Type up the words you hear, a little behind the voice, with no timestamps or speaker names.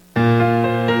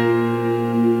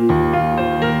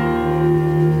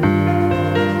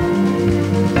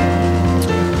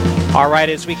All right,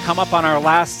 as we come up on our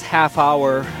last half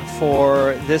hour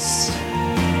for this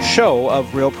show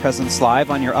of Real Presence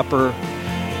Live on your upper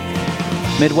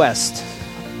Midwest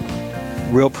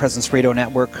Real Presence Radio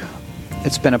Network,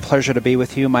 it's been a pleasure to be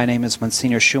with you. My name is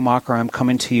Monsignor Schumacher. I'm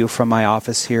coming to you from my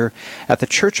office here at the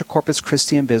Church of Corpus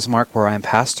Christi in Bismarck, where I'm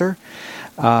pastor.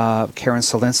 Karen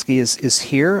Solinsky is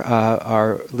here,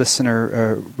 our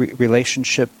listener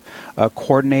relationship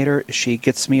coordinator. She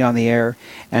gets me on the air.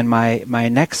 And my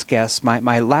next guest,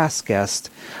 my last guest,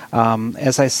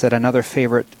 as I said, another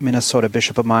favorite Minnesota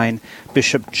bishop of mine,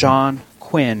 Bishop John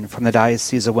Quinn from the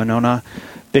Diocese of Winona.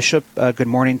 Bishop, good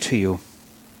morning to you.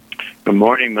 Good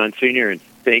morning, Monsignor, and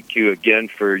thank you again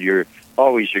for your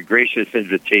gracious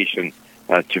invitation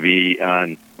to be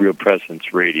on Real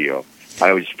Presence Radio. I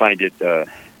always find it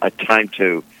a time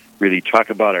to really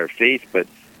talk about our faith, but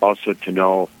also to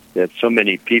know that so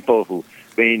many people who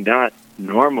may not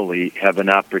normally have an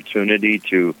opportunity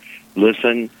to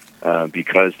listen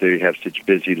because they have such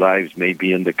busy lives, may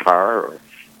be in the car, or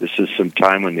this is some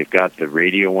time when they've got the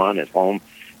radio on at home.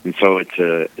 And so it's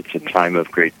a time of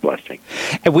great blessing.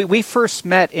 And we first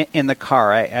met in the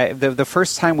car. The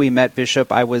first time we met,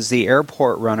 Bishop, I was the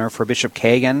airport runner for Bishop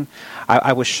Kagan.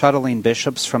 I was shuttling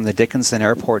bishops from the Dickinson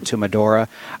Airport to Medora.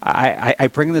 I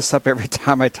bring this up every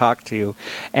time I talk to you.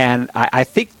 And I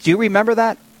think, do you remember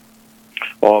that?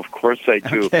 Oh, of course I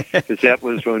do. Because that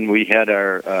was when we had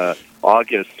our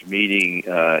August meeting.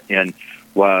 And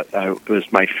it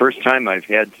was my first time I've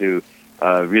had to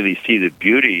really see the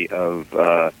beauty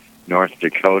of North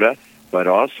Dakota, but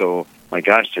also, my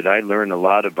gosh, did I learn a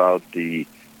lot about the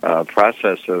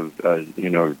process of,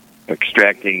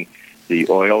 extracting the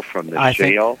oil from the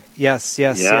shale. Yes.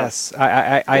 That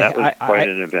was quite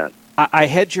an event. I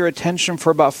had your attention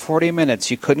for about 40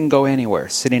 minutes. You couldn't go anywhere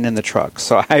sitting in the truck,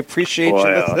 so I appreciate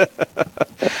you.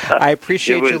 I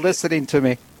appreciate you listening to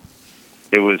me.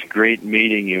 It was great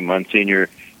meeting you, Monsignor,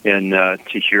 and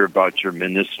to hear about your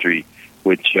ministry,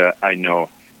 which I know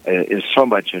is so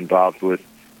much involved with,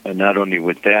 not only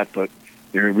with that, but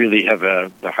you really have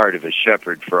the heart of a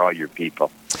shepherd for all your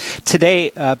people.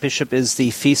 Today, Bishop, is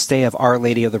the feast day of Our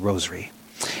Lady of the Rosary.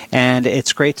 And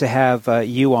it's great to have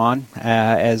you on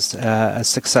as a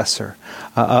successor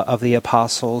of the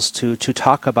apostles to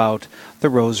talk about the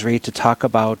Rosary, to talk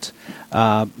about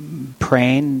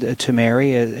praying to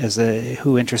Mary as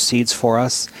who intercedes for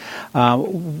us.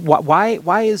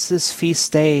 Why is this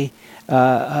feast day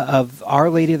of Our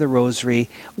Lady of the Rosary,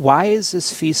 why is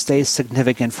this feast day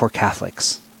significant for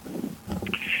Catholics?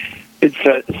 It's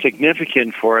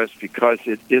significant for us because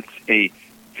it's a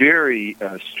very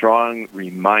strong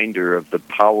reminder of the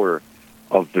power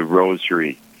of the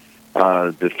Rosary.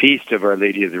 The Feast of Our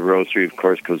Lady of the Rosary, of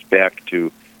course, goes back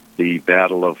to the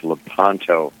Battle of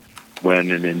Lepanto,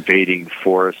 when an invading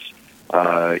force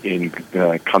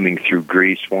coming through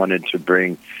Greece wanted to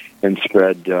bring and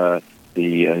spread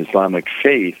the Islamic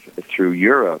faith through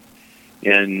Europe.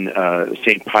 And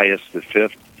St. Pius V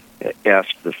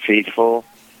asked the faithful,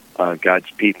 God's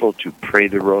people, to pray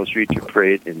the Rosary, to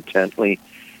pray it intently.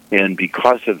 And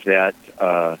because of that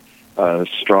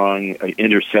strong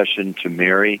intercession to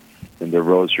Mary and the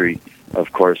Rosary,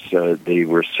 of course, they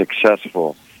were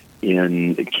successful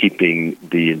in keeping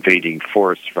the invading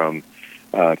force from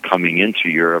coming into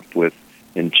Europe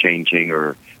and changing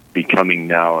or becoming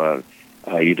now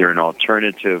either an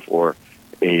alternative or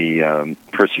a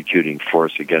persecuting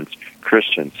force against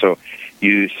Christians. So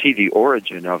you see the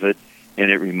origin of it, and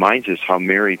it reminds us how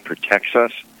Mary protects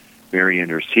us, Mary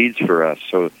intercedes for us.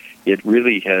 So it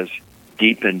really has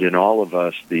deepened in all of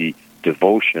us the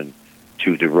devotion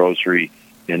to the Rosary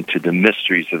and to the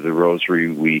mysteries of the Rosary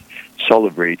we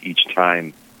celebrate each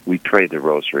time we pray the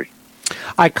Rosary.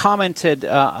 I commented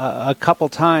a couple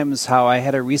times how I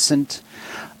had a recent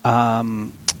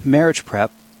marriage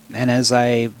prep, and as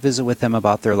I visit with them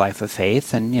about their life of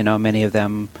faith, and many of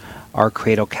them are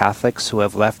Credo Catholics who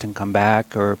have left and come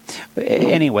back, or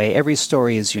anyway, every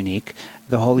story is unique.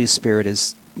 The Holy Spirit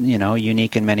is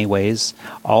unique in many ways,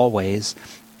 always.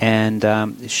 And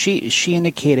she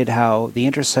indicated how the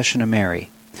intercession of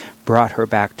Mary brought her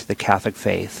back to the Catholic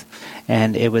faith,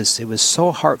 and it was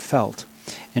so heartfelt,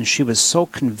 and she was so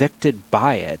convicted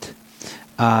by it,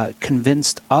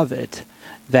 convinced of it,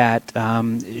 that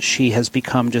she has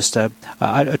become just a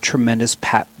tremendous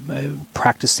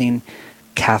practicing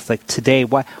Catholic today.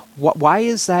 Why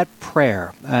is that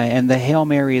prayer? And the Hail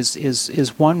Mary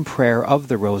is one prayer of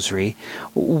the Rosary.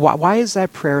 Why is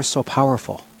that prayer so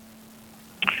powerful?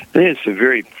 I think it's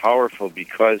very powerful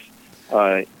because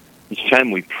each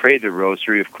time we pray the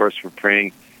Rosary, of course, we're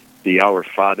praying the Our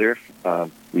Father.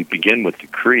 We begin with the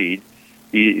Creed,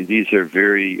 these are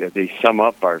they sum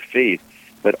up our faith.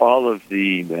 But all of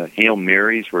the Hail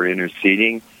Marys were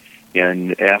interceding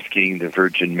and asking the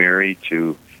Virgin Mary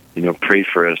to, pray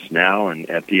for us now and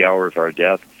at the hour of our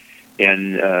death.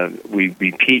 And we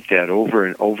repeat that over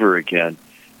and over again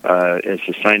as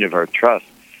a sign of our trust.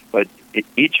 But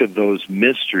each of those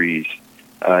mysteries,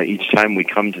 each time we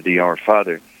come to the Our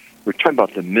Father, we're talking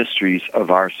about the mysteries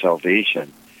of our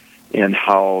salvation and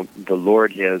how the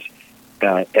Lord has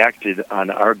acted on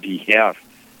our behalf,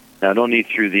 not only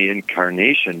through the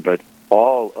incarnation, but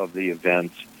all of the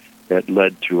events that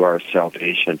led to our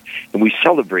salvation. And we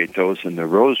celebrate those in the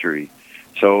Rosary.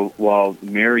 So while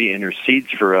Mary intercedes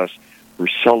for us, we're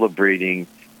celebrating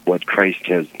what Christ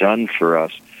has done for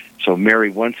us. So Mary,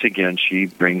 once again, she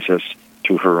brings us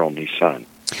to her only Son.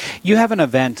 You have an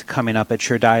event coming up at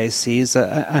your diocese,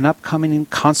 an upcoming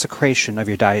consecration of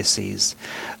your diocese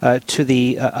to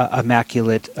the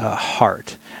Immaculate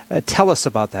Heart. Tell us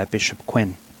about that, Bishop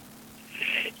Quinn.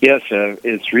 Yes,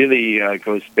 it's really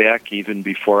goes back even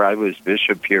before I was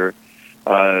bishop here.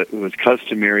 It was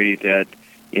customary that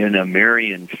in a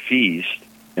Marian feast,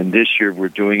 and this year we're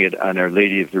doing it on Our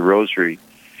Lady of the Rosary,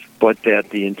 but that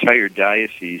the entire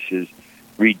diocese is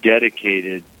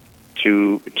rededicated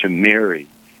to Mary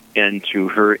and to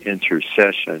her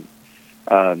intercession.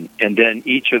 And then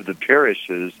each of the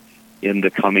parishes in the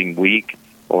coming week,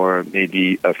 or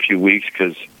maybe a few weeks,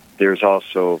 because there's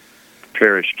also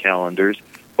parish calendars,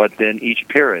 but then each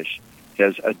parish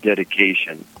has a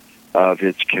dedication of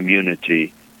its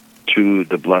community to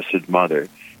the Blessed Mother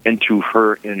and to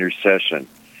her intercession.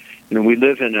 We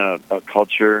live in a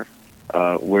culture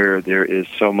where there is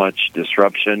so much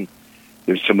disruption,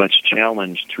 there's so much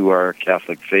challenge to our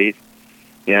Catholic faith,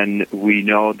 and we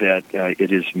know that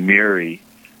it is Mary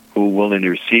who will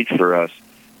intercede for us,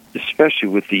 especially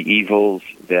with the evils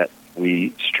that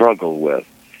we struggle with,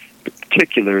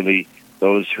 particularly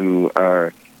those who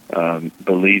are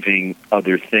believing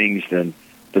other things than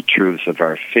the truths of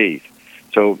our faith.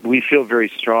 So we feel very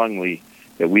strongly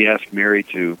that we ask Mary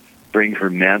to bring her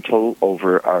mantle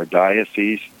over our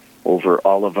diocese, over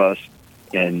all of us,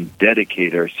 and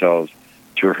dedicate ourselves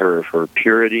to her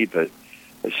purity, but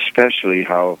especially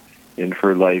how in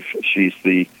her life she's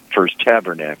the first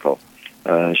tabernacle.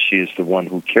 She is the one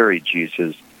who carried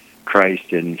Jesus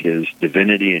Christ in his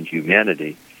divinity and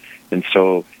humanity. And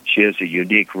so she has a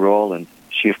unique role, and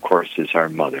she, of course, is our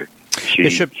mother. She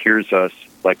hears us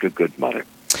like a good mother.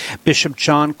 Bishop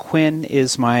John Quinn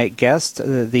is my guest,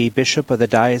 the Bishop of the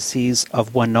Diocese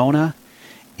of Winona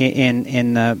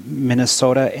in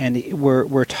Minnesota, and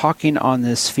we're talking on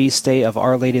this feast day of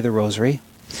Our Lady of the Rosary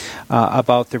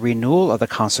about the renewal of the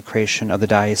consecration of the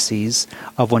Diocese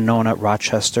of Winona,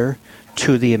 Rochester,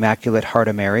 to the Immaculate Heart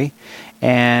of Mary.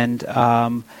 And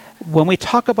when we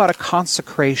talk about a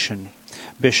consecration,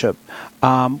 Bishop,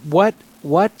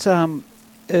 let's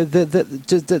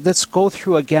go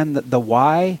through again the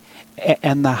why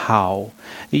and the how.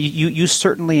 You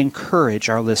certainly encourage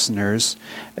our listeners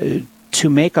to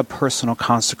make a personal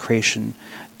consecration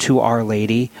to Our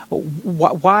Lady.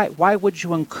 Why would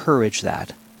you encourage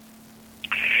that?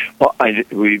 Well,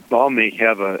 we all may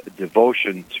have a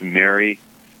devotion to Mary,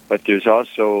 but there's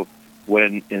also,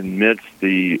 when amidst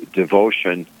the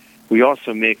devotion, we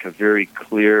also make a very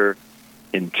clear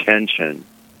intention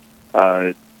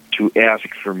to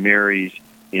ask for Mary's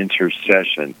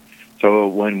intercession. So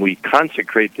when we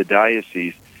consecrate the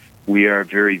diocese, we are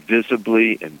very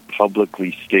visibly and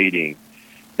publicly stating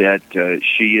that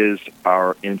she is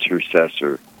our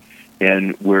intercessor,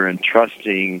 and we're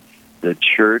entrusting the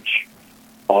church,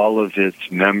 all of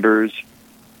its members,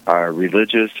 our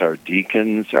religious, our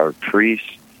deacons, our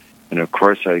priests, and of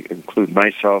course I include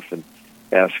myself and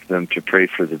ask them to pray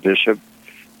for the bishop,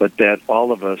 but that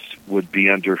all of us would be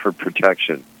under her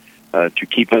protection to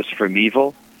keep us from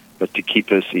evil, but to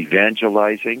keep us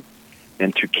evangelizing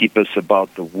and to keep us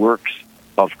about the works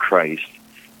of Christ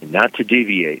and not to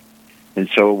deviate. And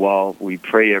so while we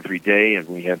pray every day and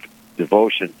we have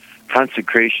devotion,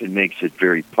 consecration makes it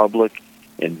very public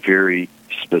and very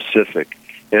specific,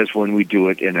 as when we do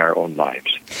it in our own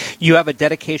lives. You have a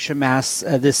dedication Mass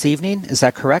this evening, is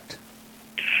that correct?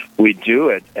 We do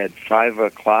it at 5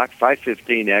 o'clock,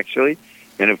 5:15 actually.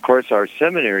 And of course our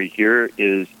seminary here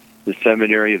is the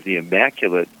Seminary of the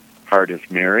Immaculate Heart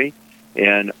of Mary,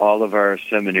 and all of our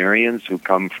seminarians who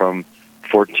come from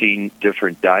 14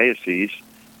 different dioceses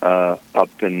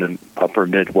up in the upper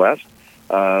Midwest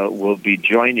will be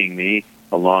joining me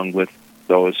along with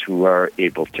those who are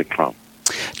able to come.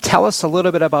 Tell us a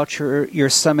little bit about your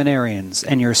seminarians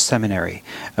and your seminary,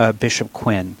 Bishop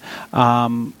Quinn.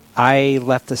 I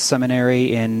left the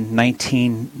seminary in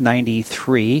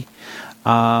 1993.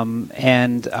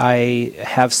 and I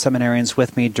have seminarians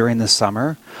with me during the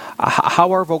summer.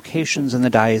 How are vocations in the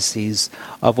Diocese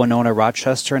of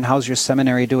Winona-Rochester, and how's your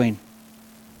seminary doing?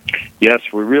 Yes,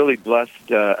 we're really blessed,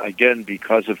 again,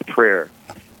 because of prayer.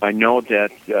 I know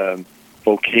that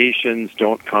vocations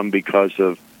don't come because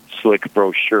of slick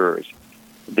brochures.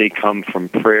 They come from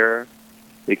prayer.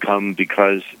 They come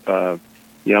because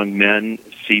young men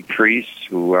see priests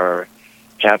who are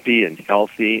happy and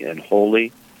healthy and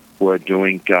holy, who are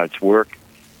doing God's work,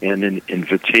 and an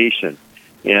invitation.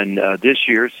 And this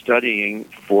year, studying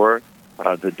for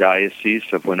the Diocese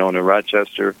of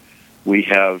Winona-Rochester, we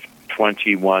have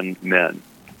 21 men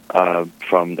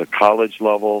from the college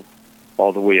level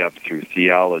all the way up through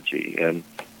theology. And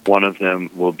one of them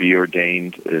will be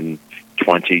ordained in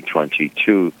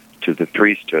 2022 to the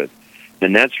priesthood.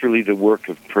 And that's really the work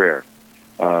of prayer.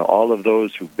 All of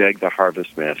those who beg the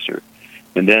harvest master.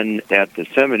 And then at the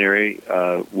seminary,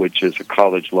 which is a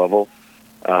college level,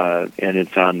 and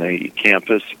it's on the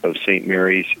campus of St.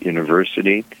 Mary's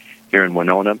University here in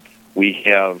Winona, we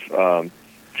have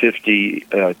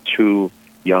 52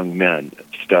 young men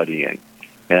studying.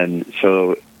 And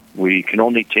so we can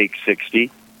only take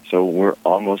 60, so we're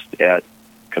almost at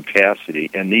capacity.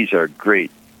 And these are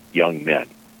great young men.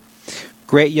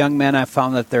 Great young men. I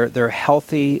found that they're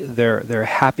healthy. They're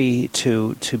happy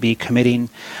to be committing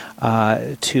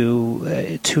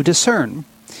to discern,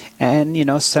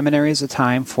 and seminary is a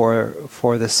time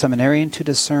for the seminarian to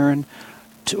discern,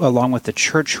 along with the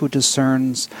church who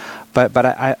discerns. But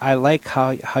I like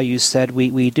how you said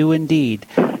we do indeed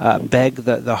beg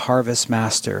the harvest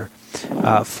master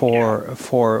for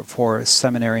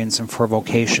seminarians and for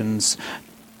vocations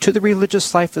to the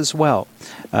religious life as well,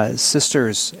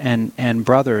 sisters and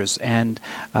brothers, and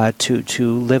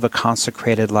to live a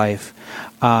consecrated life.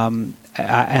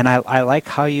 And I like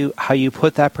how you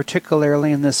put that,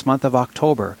 particularly in this month of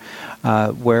October,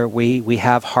 where we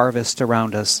have harvest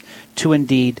around us, to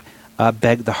indeed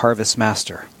beg the harvest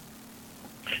master.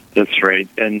 That's right,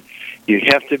 and you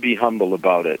have to be humble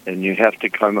about it, and you have to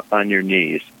come on your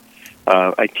knees.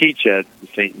 I teach at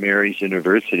St. Mary's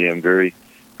University. I'm very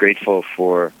grateful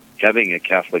for having a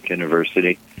Catholic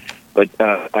university. But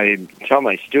I tell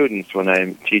my students when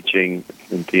I'm teaching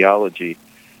in theology,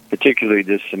 particularly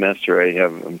this semester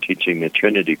I'm teaching the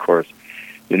Trinity course,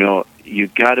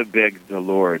 you've got to beg the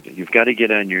Lord. You've got to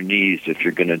get on your knees if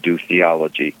you're going to do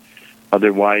theology.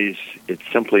 Otherwise, it's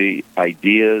simply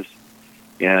ideas,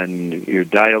 and you're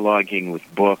dialoguing with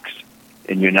books,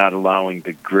 and you're not allowing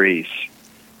the grace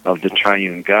of the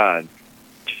triune God.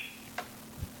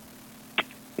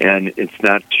 And it's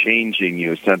not changing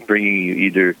you. It's not bringing you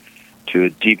either to a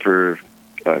deeper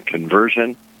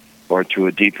conversion or to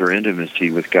a deeper intimacy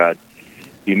with God.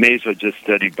 You may as well just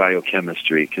study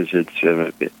biochemistry, because it's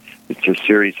a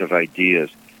series of ideas.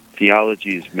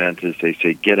 Theology is meant, as they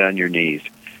say, get on your knees,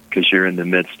 because you're in the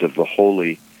midst of the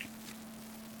holy.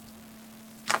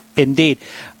 Indeed.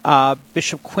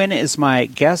 Bishop Quinn is my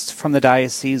guest from the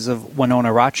Diocese of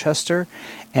Winona-Rochester,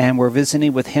 and we're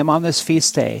visiting with him on this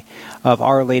feast day of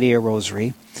Our Lady of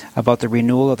Rosary about the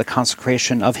renewal of the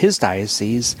consecration of his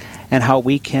diocese and how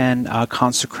we can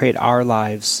consecrate our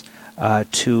lives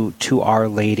to Our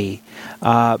Lady.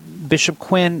 Bishop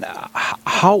Quinn,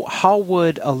 how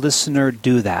would a listener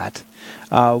do that?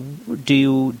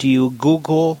 Do you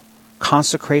Google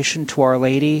consecration to Our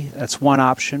Lady? That's one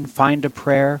option. Find a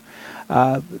prayer.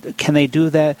 Can they do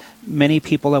that? Many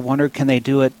people have wondered, can they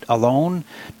do it alone?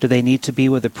 Do they need to be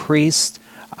with a priest?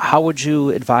 How would you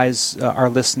advise our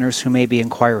listeners who may be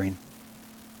inquiring?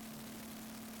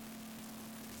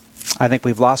 I think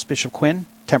we've lost Bishop Quinn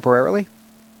temporarily.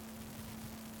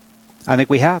 I think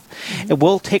we have. And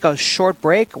we'll take a short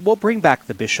break. We'll bring back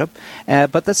the bishop,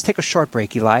 but let's take a short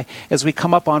break, Eli. As we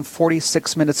come up on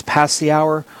 46 minutes past the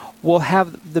hour, we'll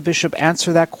have the bishop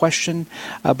answer that question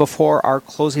before our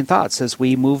closing thoughts as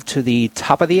we move to the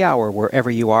top of the hour, wherever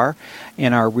you are,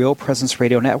 in our Real Presence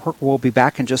Radio Network. We'll be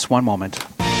back in just one moment.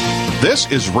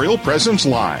 This is Real Presence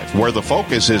Live, where the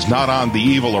focus is not on the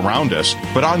evil around us,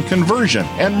 but on conversion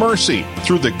and mercy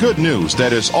through the good news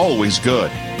that is always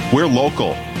good. We're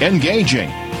local, engaging,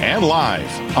 and live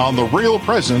on the Real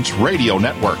Presence Radio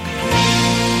Network.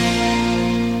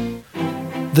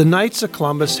 The Knights of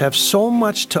Columbus have so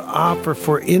much to offer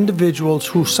for individuals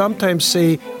who sometimes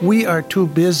say, we are too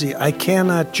busy, I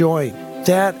cannot join.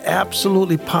 That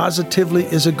absolutely positively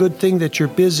is a good thing that you're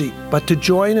busy. But to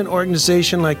join an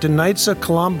organization like the Knights of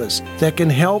Columbus that can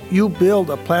help you build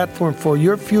a platform for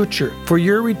your future, for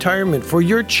your retirement, for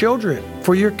your children,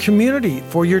 for your community,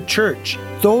 for your church,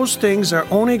 those things are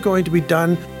only going to be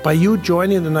done by you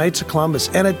joining the Knights of Columbus.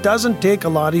 And it doesn't take a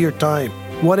lot of your time.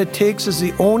 What It Takes is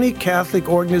the only Catholic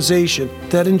organization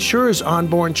that insures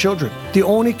unborn children, the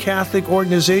only Catholic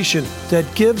organization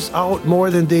that gives out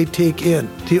more than they take in,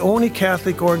 the only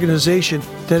Catholic organization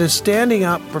that is standing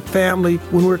up for family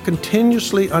when we're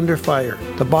continuously under fire.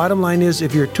 The bottom line is,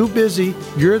 if you're too busy,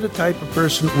 you're the type of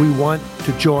person we want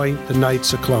to join the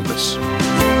Knights of Columbus.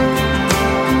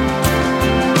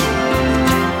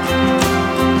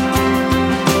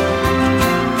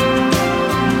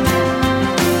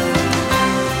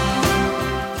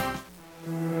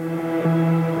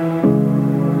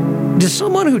 Does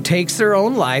someone who takes their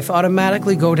own life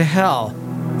automatically go to hell?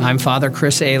 I'm Father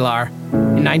Chris Alar.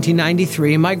 In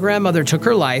 1993, my grandmother took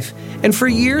her life, and for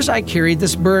years I carried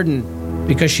this burden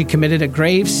because she committed a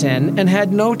grave sin and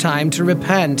had no time to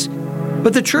repent.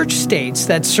 But the Church states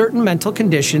that certain mental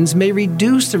conditions may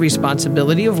reduce the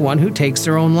responsibility of one who takes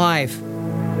their own life.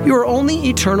 You are only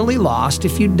eternally lost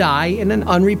if you die in an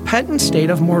unrepentant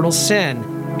state of mortal sin.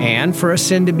 And for a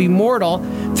sin to be mortal,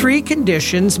 3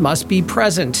 conditions must be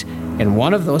present, and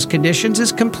one of those conditions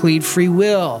is complete free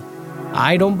will.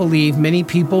 I don't believe many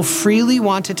people freely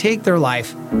want to take their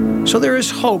life, so there is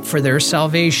hope for their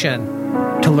salvation.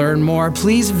 To learn more,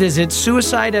 please visit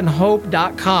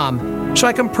suicideandhope.com so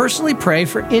I can personally pray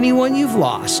for anyone you've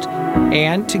lost,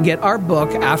 and to get our book,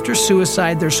 After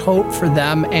Suicide, There's Hope for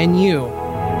Them and You,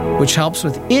 which helps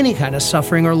with any kind of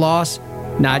suffering or loss,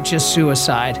 not just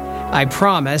suicide. I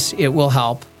promise it will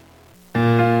help.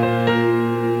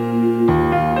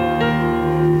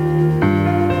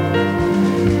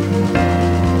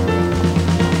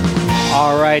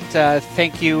 All right,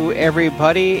 thank you,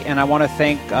 everybody, and I want to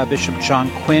thank Bishop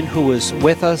John Quinn, who was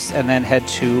with us and then had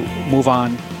to move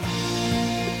on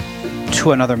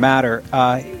to another matter.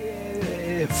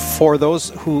 For those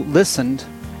who listened,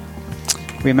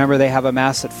 remember they have a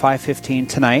Mass at 5:15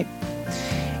 tonight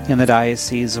in the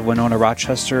Diocese of Winona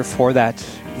Rochester for that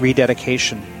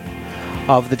rededication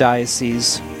of the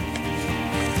diocese.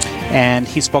 And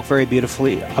he spoke very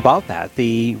beautifully about that,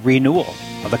 the renewal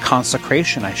of the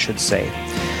consecration, I should say.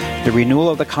 The renewal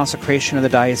of the consecration of the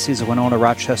Diocese of Winona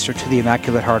Rochester to the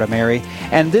Immaculate Heart of Mary.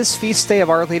 And this feast day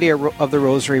of Our Lady of the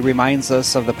Rosary reminds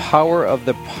us of the power of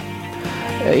the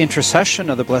intercession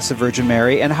of the Blessed Virgin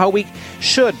Mary and how we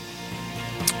should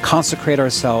consecrate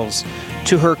ourselves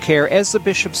to her care, as the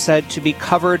bishop said, to be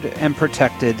covered and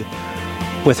protected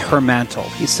with her mantle.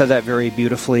 He said that very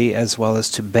beautifully, as well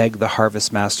as to beg the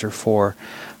Harvest Master for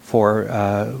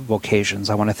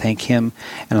vocations. I want to thank him,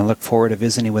 and I look forward to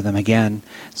visiting with him again.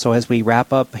 So as we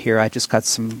wrap up here, I just got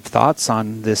some thoughts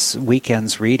on this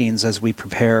weekend's readings as we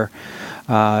prepare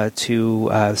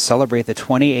to celebrate the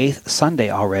 28th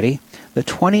Sunday already, the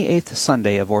 28th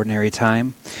Sunday of Ordinary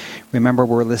Time. Remember,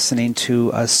 we're listening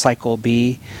to Cycle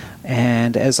B.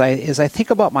 And as I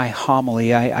think about my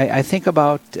homily, I think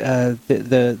about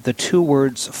the 2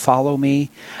 words, follow me.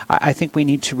 I think we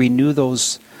need to renew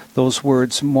those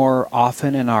words more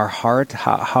often in our heart,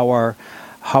 how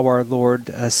our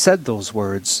Lord said those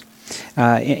words.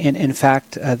 In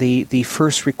fact, the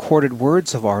first recorded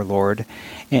words of our Lord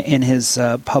in his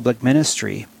public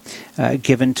ministry,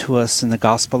 given to us in the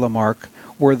Gospel of Mark,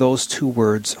 were those 2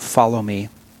 words, follow me.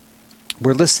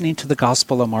 We're listening to the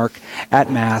Gospel of Mark at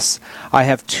Mass. I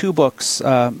have 2 books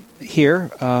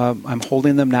here. I'm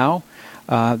holding them now.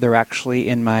 They're actually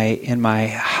in my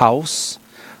house.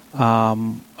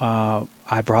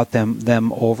 I brought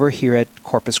them over here at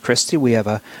Corpus Christi. We have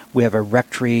a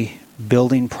rectory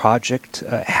building project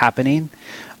happening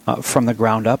from the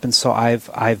ground up, and so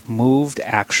I've moved.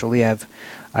 Actually, I've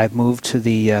moved to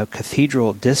the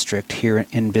Cathedral District here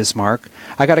in Bismarck.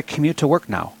 I got to commute to work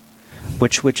now,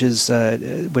 which is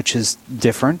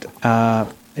different.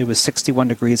 It was 61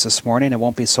 degrees this morning. It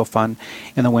won't be so fun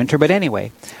in the winter. But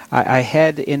anyway, I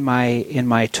had in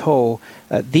my tow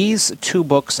these 2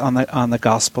 books on the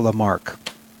Gospel of Mark.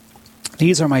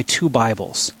 These are my 2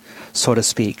 Bibles, so to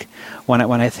speak. When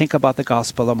I think about the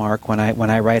Gospel of Mark, when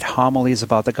I write homilies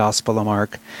about the Gospel of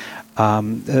Mark,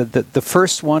 the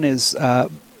first one is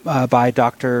by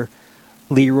Dr.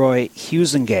 Leroy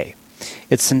Huizenga.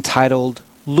 It's entitled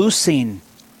Loosing,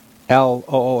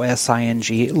 Loosing,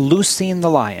 Loosing the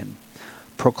Lion,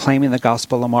 Proclaiming the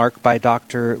Gospel of Mark, by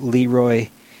Dr. Leroy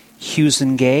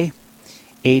Huizenga,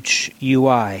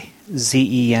 Huizenga.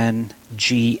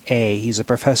 He's a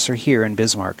professor here in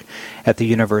Bismarck at the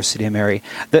University of Mary.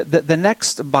 The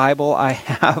next Bible I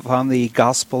have on the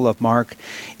Gospel of Mark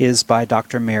is by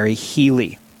Dr. Mary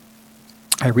Healy.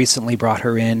 I recently brought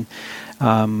her in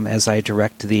as I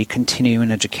direct the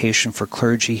continuing education for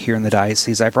clergy here in the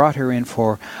diocese. I brought her in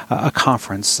for a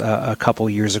conference a couple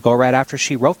years ago, right after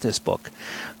she wrote this book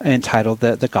entitled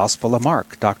The Gospel of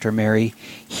Mark. Dr. Mary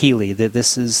Healy.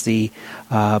 This is the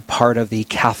part of the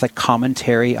Catholic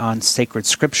commentary on sacred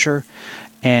scripture.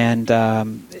 And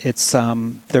it's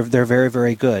they're very,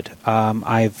 very good.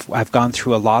 I've gone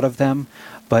through a lot of them,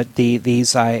 but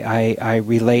these I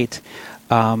relate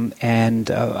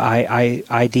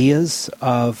ideas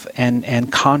of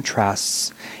and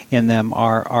contrasts in them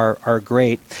are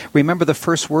great. Remember, the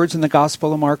first words in the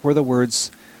Gospel of Mark were the words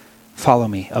 "Follow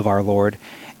me" of our Lord,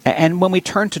 and when we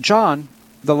turn to John,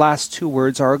 the last two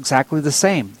words are exactly the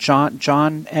same.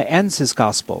 John ends his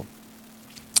Gospel.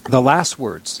 The last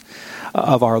words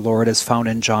of our Lord, as found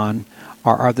in John,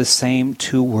 are the same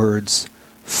two words,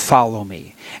 "Follow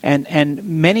me." And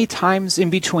many times in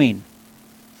between,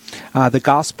 the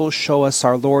Gospels show us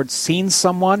our Lord seeing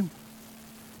someone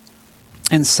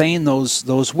and saying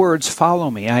those words,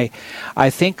 "Follow me." I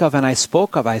think of, and I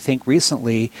spoke of, I think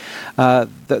recently,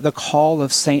 the call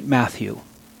of St. Matthew.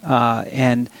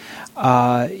 And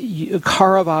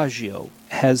Caravaggio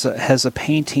has a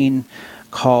painting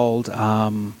called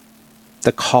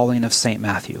The Calling of St.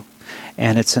 Matthew,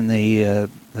 and it's in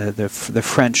the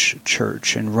French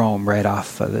church in Rome, right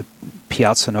off the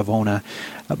Piazza Navona.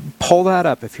 Pull that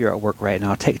up if you're at work right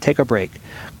now. Take a break.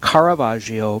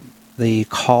 Caravaggio, The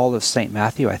Call of St.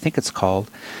 Matthew, I think it's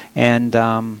called.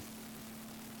 And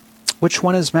which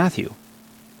one is Matthew?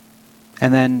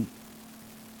 And then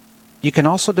you can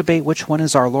also debate which one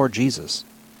is our Lord Jesus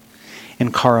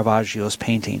in Caravaggio's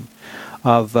painting.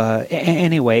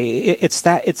 Anyway, it's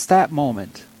that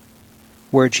moment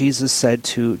where Jesus said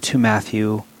to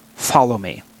Matthew, "Follow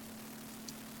me,"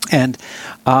 and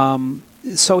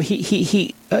so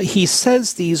he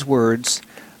says these words,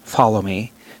 "Follow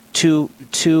me," to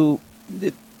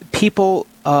people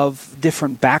of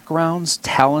different backgrounds,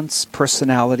 talents,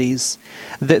 personalities.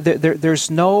 There's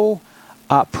no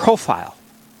profile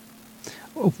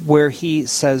where he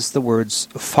says the words,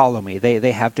 "Follow me."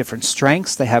 They have different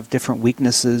strengths, they have different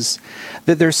weaknesses.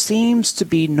 That there seems to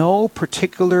be no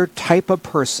particular type of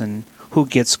person who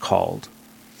gets called.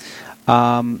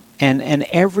 And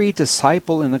every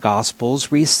disciple in the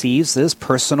Gospels receives this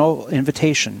personal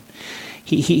invitation.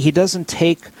 He doesn't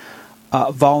take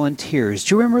volunteers.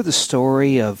 Do you remember the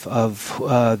story of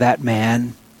that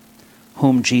man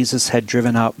whom Jesus had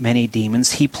driven out many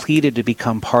demons? He pleaded to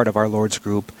become part of our Lord's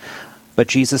group, but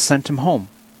Jesus sent him home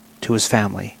to his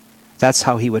family. That's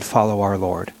how he would follow our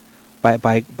Lord,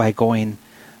 by going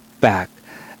back.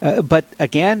 But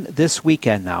again, this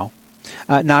weekend now,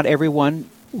 not everyone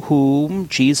whom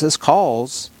Jesus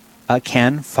calls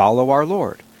can follow our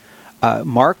Lord.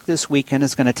 Mark this weekend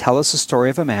is going to tell us a story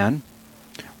of a man,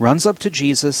 runs up to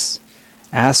Jesus,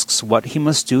 asks what he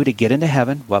must do to get into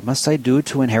heaven. What must I do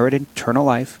to inherit eternal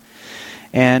life?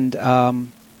 And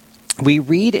we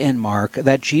read in Mark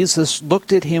that Jesus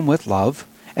looked at him with love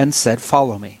and said,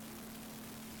 "Follow me."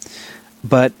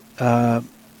 But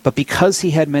because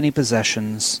he had many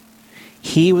possessions,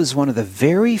 he was one of the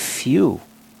very few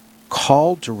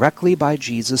called directly by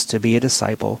Jesus to be a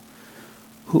disciple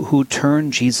who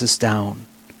turned Jesus down.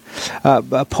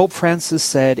 Pope Francis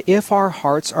said, "If our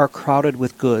hearts are crowded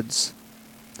with goods,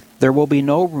 there will be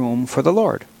no room for the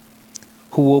Lord,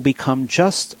 who will become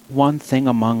just one thing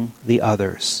among the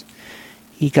others."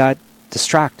 He got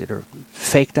distracted or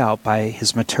faked out by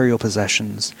his material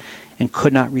possessions and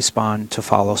could not respond to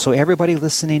follow. So everybody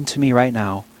listening to me right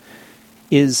now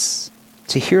is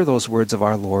to hear those words of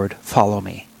our Lord, "Follow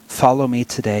me. Follow me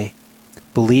today.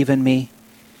 Believe in me.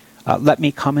 Let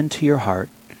me come into your heart."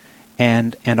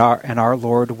 And our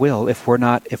Lord will, if we're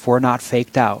not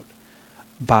faked out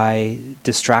by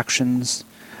distractions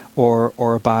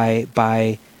or by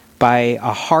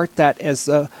a heart that, as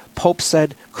the Pope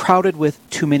said, crowded with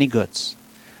too many goods.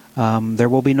 There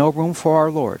will be no room for our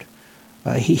Lord.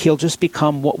 He'll just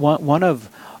become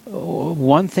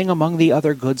one thing among the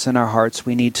other goods in our hearts.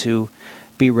 We need to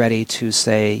be ready to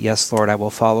say, "Yes, Lord, I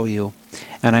will follow you.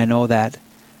 And I know that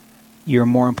you're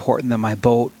more important than my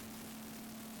boat,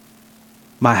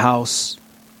 my house,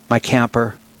 my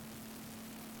camper.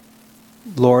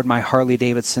 Lord, my Harley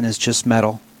Davidson is just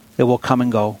metal. It will come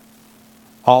and go.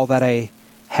 All that I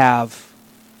have,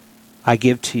 I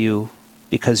give to you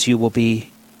because you will be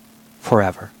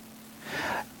forever."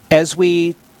 As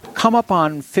we come up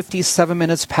on 57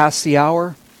 minutes past the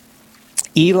hour,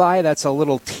 Eli, that's a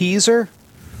little teaser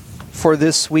for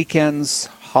this weekend's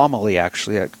homily,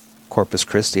 actually. Corpus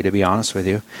Christi, to be honest with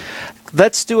you.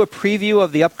 Let's do a preview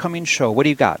of the upcoming show. What do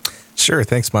you got? Sure,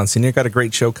 thanks, Monsignor. Got a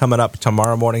great show coming up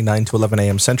tomorrow morning, 9 to 11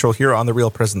 a.m. Central, here on the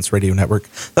Real Presence Radio Network.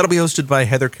 That'll be hosted by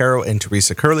Heather Caro and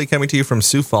Teresa Curley, coming to you from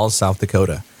Sioux Falls, South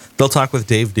Dakota. They'll talk with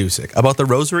Dave Dusick about the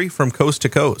Rosary from coast to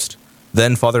coast.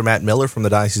 Then Father Matt Miller from the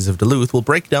Diocese of Duluth will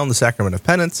break down the Sacrament of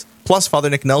Penance, plus Father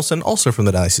Nick Nelson, also from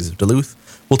the Diocese of Duluth,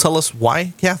 will tell us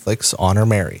why Catholics honor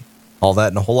Mary. All that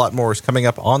and a whole lot more is coming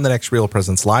up on the next Real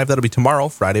Presence Live. That'll be tomorrow,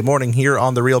 Friday morning, here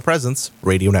on the Real Presence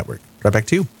Radio Network. Right back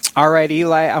to you. All right,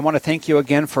 Eli, I want to thank you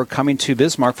again for coming to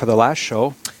Bismarck for the last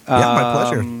show. Yeah, my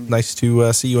pleasure. Nice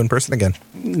to see you in person again.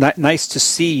 Nice to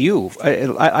see you.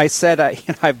 I said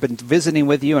I've been visiting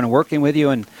with you and working with you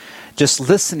and just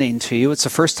listening to you. It's the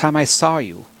first time I saw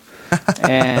you.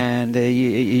 And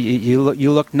you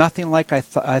look nothing like I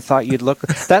thought you'd look.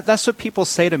 That's what people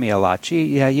say to me a lot.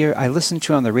 Gee, yeah, I listen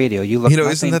to you on the radio. You look.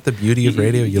 Isn't that the beauty of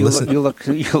radio? You listen. You look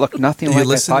nothing like I thought. You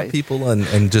listen to people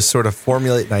and just sort of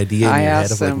formulate an idea in your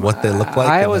head of like what they look like.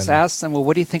 I always ask them, well,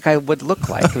 what do you think I would look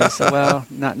like? And they say, well,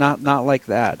 not like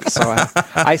that. So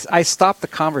I stopped the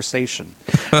conversation.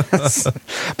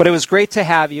 But it was great to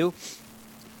have you.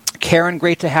 Karen,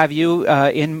 great to have you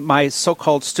in my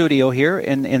so-called studio here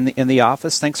in the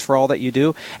office. Thanks for all that you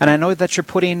do, and I know that you're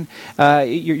putting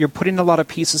a lot of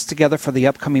pieces together for the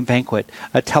upcoming banquet.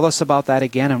 Tell us about that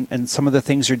again and some of the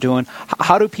things you're doing.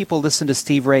 How do people listen to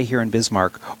Steve Ray here in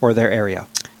Bismarck or their area?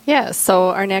 Yeah, so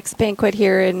our next banquet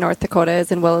here in North Dakota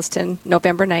is in Williston,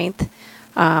 November 9th.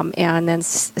 And then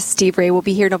Steve Ray will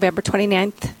be here November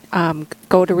 29th.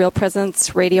 Go to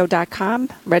realpresenceradio.com,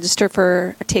 register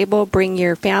for a table, bring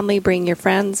your family, bring your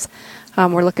friends.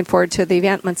 We're looking forward to the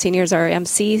event. Monsignor's our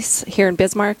MCs here in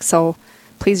Bismarck, so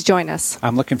please join us.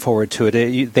 I'm looking forward to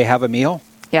it. They have a meal?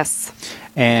 Yes.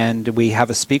 And we have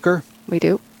a speaker? We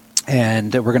do.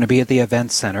 And we're going to be at the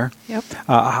event center. Yep.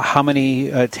 How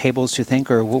many tables do you think,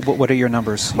 or what are your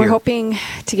numbers here? We're hoping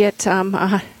to get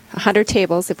 100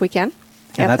 tables if we can.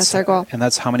 Yeah, that's our goal. And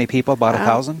that's how many people? About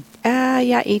 1,000?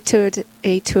 Yeah, eight to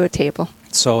a table.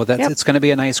 So it's going to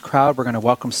be a nice crowd. We're going to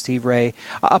welcome Steve Ray.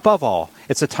 Above all,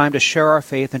 it's a time to share our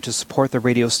faith and to support the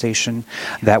radio station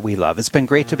that we love. It's been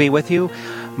great to be with you.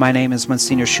 My name is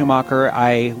Monsignor Schumacher.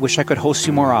 I wish I could host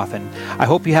you more often. I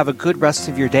hope you have a good rest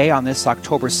of your day on this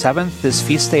October 7th, this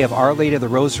feast day of Our Lady of the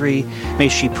Rosary. May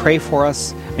she pray for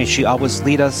us. May she always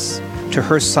lead us to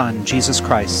her Son, Jesus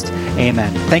Christ.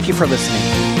 Amen. Thank you for listening.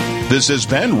 This has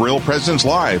been Real Presence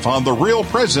Live on the Real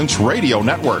Presence Radio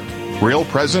Network. Real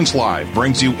Presence Live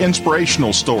brings you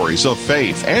inspirational stories of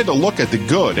faith and a look at the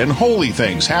good and holy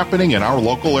things happening in our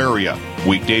local area.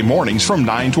 Weekday mornings from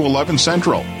 9 to 11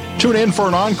 Central. Tune in for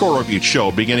an encore of each show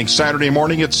beginning Saturday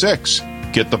morning at 6.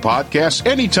 Get the podcast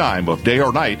any time of day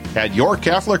or night at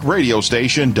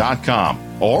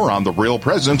yourcatholicradiostation.com or on the Real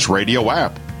Presence Radio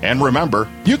app. And remember,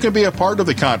 you can be a part of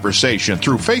the conversation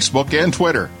through Facebook and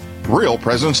Twitter. Real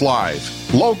Presence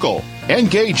Live, local,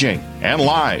 engaging, and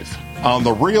live on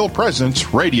the Real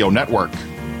Presence Radio Network.